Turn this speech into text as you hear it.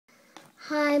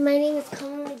Hi, my name is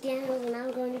Colin McDaniels, and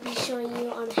I'm going to be showing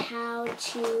you on how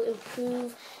to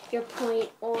improve your point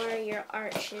or your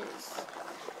arches.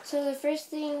 So the first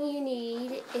thing you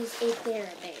need is a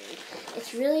Thera-band.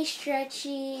 It's really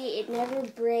stretchy, it never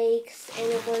breaks, and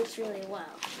it works really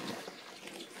well.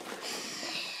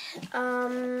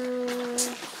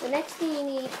 The next thing you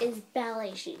need is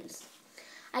ballet shoes.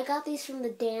 I got these from the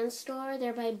dance store.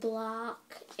 They're by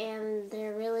Block, and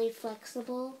they're really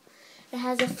flexible. It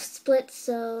has a split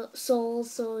sole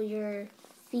so your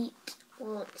feet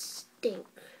won't stink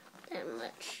that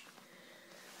much.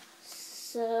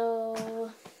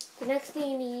 So the next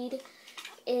thing you need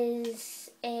is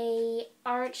a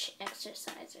arch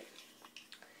exerciser.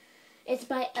 It's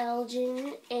by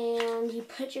Elgin, and you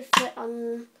put your foot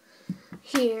on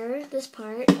here, this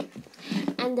part,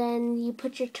 and then you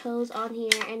put your toes on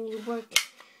here and you work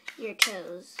your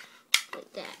toes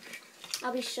like that.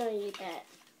 I'll be showing you that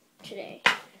today.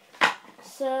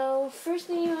 So first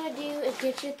thing you want to do is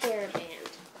get your Thera-band,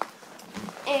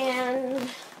 and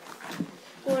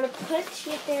you want to put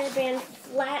your Thera-band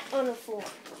flat on the floor.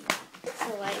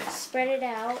 So like spread it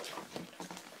out.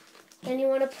 Then you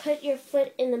want to put your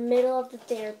foot in the middle of the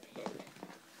Thera-band,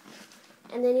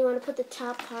 and then you want to put the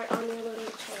top part on your little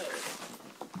toes.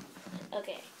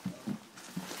 Okay.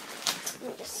 Let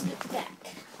me just scoot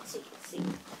back so you can see.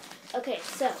 Okay,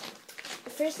 so the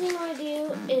first thing you want to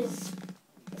do is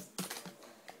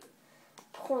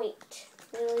point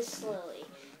really slowly.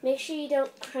 Make sure you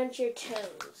don't crunch your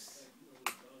toes.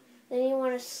 Then you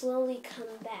want to slowly come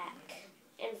back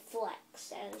and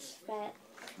flex as fast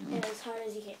and as hard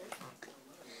as you can.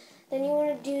 Then you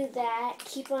want to do that.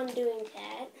 Keep on doing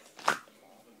that.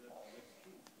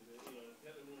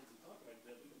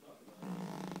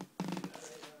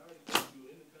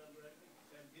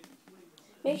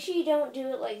 Make sure you don't do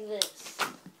it like this.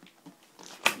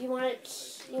 You want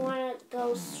to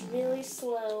go really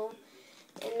slow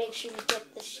and make sure you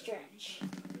get the stretch.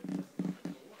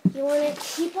 You want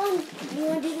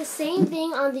to do the same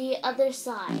thing on the other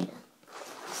side.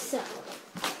 So,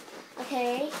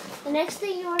 okay, the next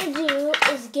thing you want to do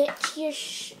is get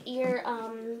your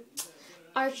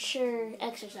archer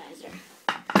exerciser.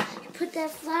 You put that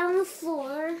flat on the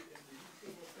floor,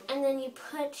 and then you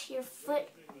put your foot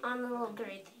on the little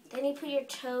grid. Then you put your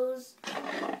toes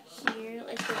here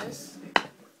like this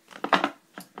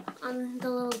on the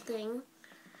little thing.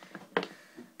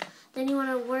 Then you want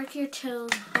to work your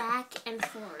toes back and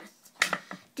forth.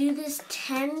 Do this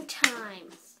 10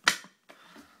 times.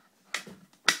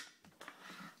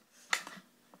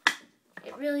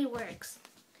 It really works.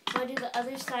 You want to do the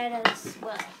other side as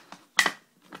well.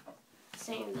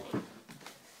 Same thing.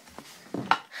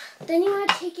 Then you want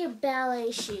to take your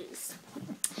ballet shoes.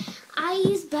 I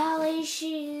use ballet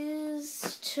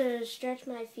shoes to stretch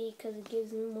my feet because it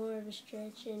gives me more of a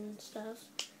stretch and stuff.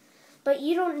 But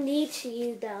you don't need to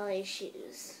use ballet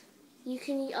shoes. You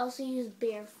can also use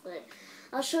barefoot.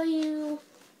 I'll show you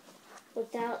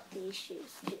without these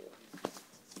shoes too.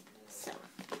 So,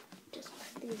 just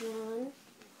put these on.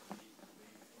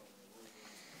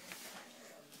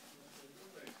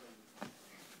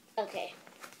 Okay.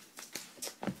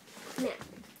 Now,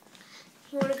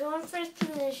 you want to go in first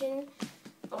position,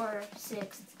 or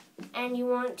sixth, and you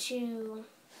want to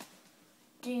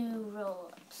do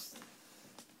roll-ups.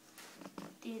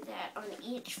 Do that on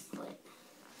each foot.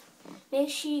 Make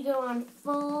sure you go on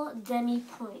full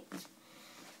demi-point,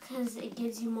 because it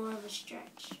gives you more of a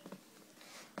stretch.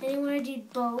 Then you want to do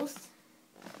both,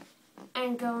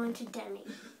 and go into demi.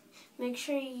 Make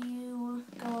sure you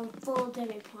go on full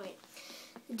demi-point.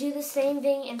 Do the same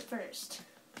thing in first.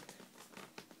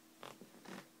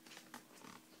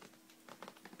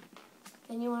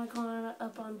 Then you want to go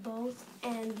up on both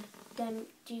and then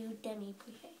do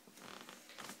demi-plie.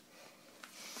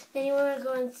 Then you want to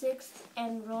go in sixth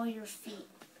and roll your feet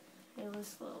really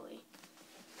slowly.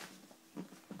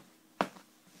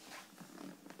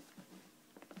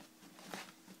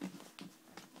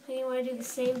 Then you want to do the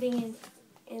same thing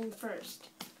in first.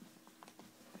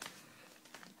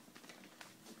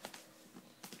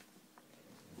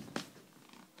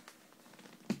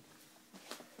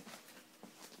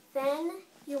 Then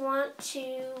you want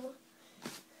to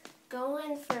go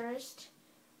in first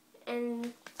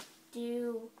and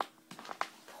do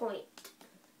point.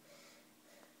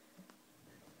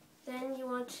 Then you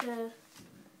want to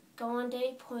go on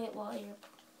demi point while you're,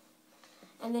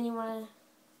 and then you want to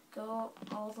go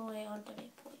all the way on demi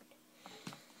point.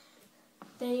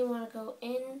 Then you want to go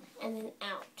in and then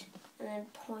out, and then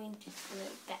point and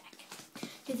then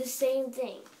back. Do the same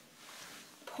thing.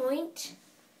 Point,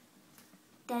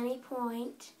 demi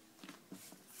point,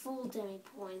 full demi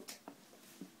point,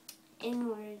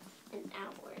 inwards and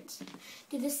outwards.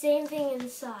 Do the same thing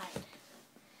inside.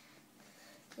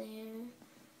 There,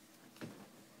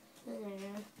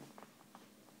 there,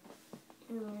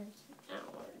 inwards,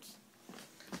 outwards.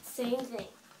 Same thing.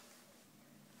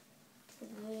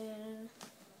 There,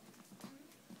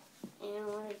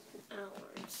 inwards, and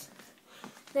outwards.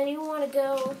 Then you want to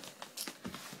go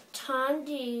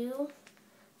tendu,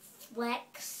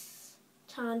 flex,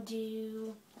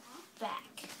 tendu,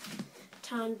 back.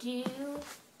 Tendu,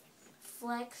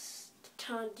 flex,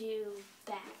 tendu,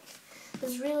 back.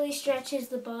 This really stretches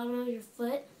the bottom of your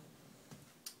foot,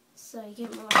 so you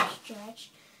get more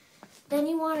stretch. Then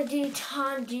you want to do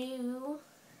tendu,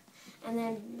 and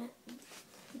then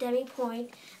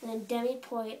demi-point, and then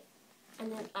demi-point,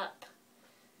 and then up.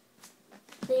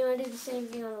 Then you want to do the same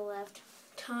thing on the left.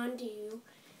 Tendu,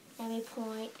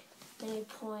 demi-point,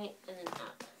 demi-point, and then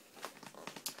up.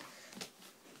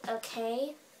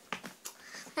 Okay?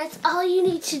 That's all you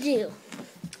need to do.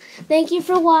 Thank you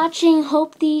for watching.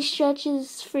 Hope these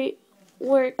stretches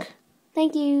work.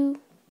 Thank you.